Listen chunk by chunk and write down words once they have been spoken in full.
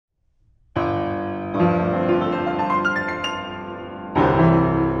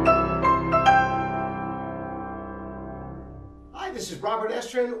Robert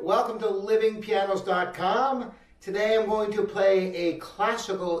Estrin. Welcome to livingpianos.com. Today I'm going to play a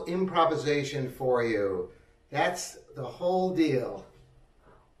classical improvisation for you. That's the whole deal.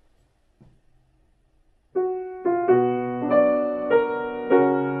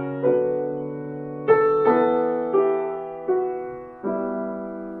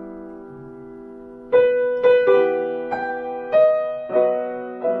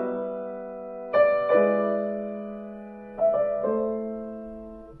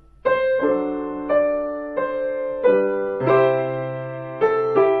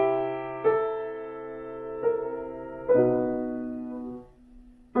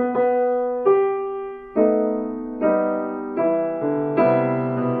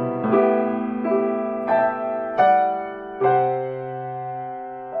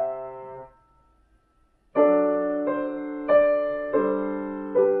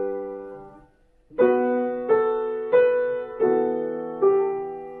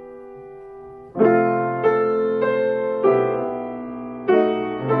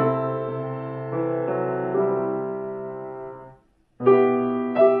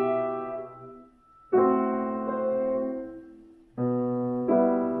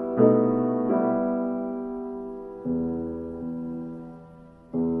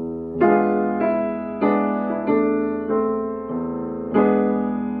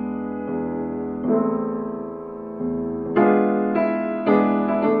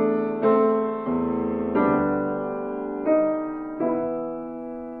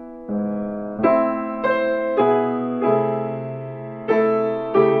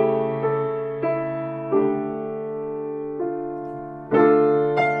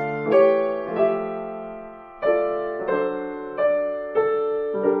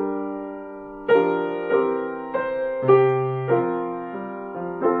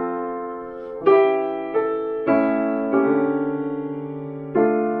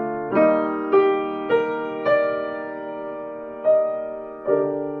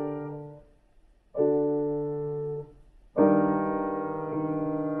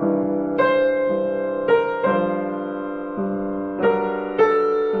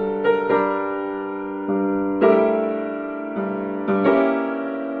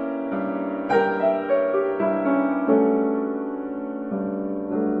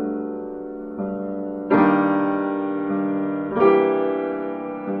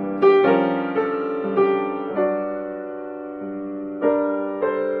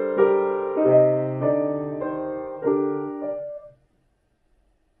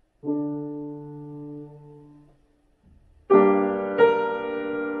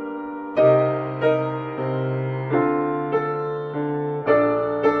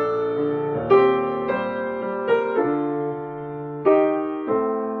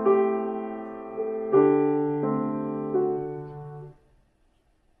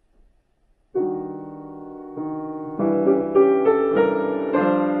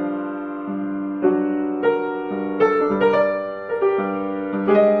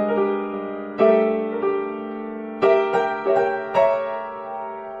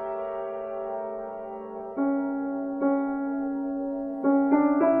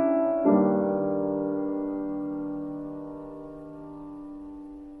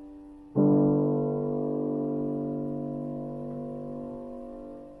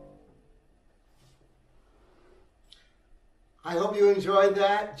 I hope you enjoyed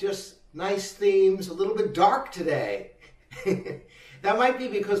that. Just nice themes, a little bit dark today. That might be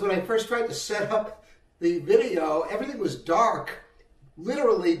because when I first tried to set up the video, everything was dark,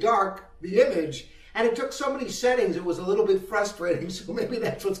 literally dark, the image, and it took so many settings it was a little bit frustrating, so maybe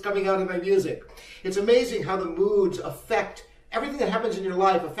that's what's coming out in my music. It's amazing how the moods affect, everything that happens in your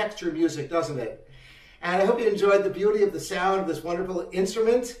life affects your music, doesn't it? And I hope you enjoyed the beauty of the sound of this wonderful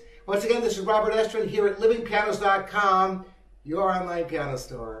instrument. Once again, this is Robert Estrin here at livingpianos.com, your online piano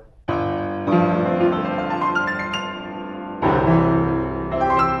store.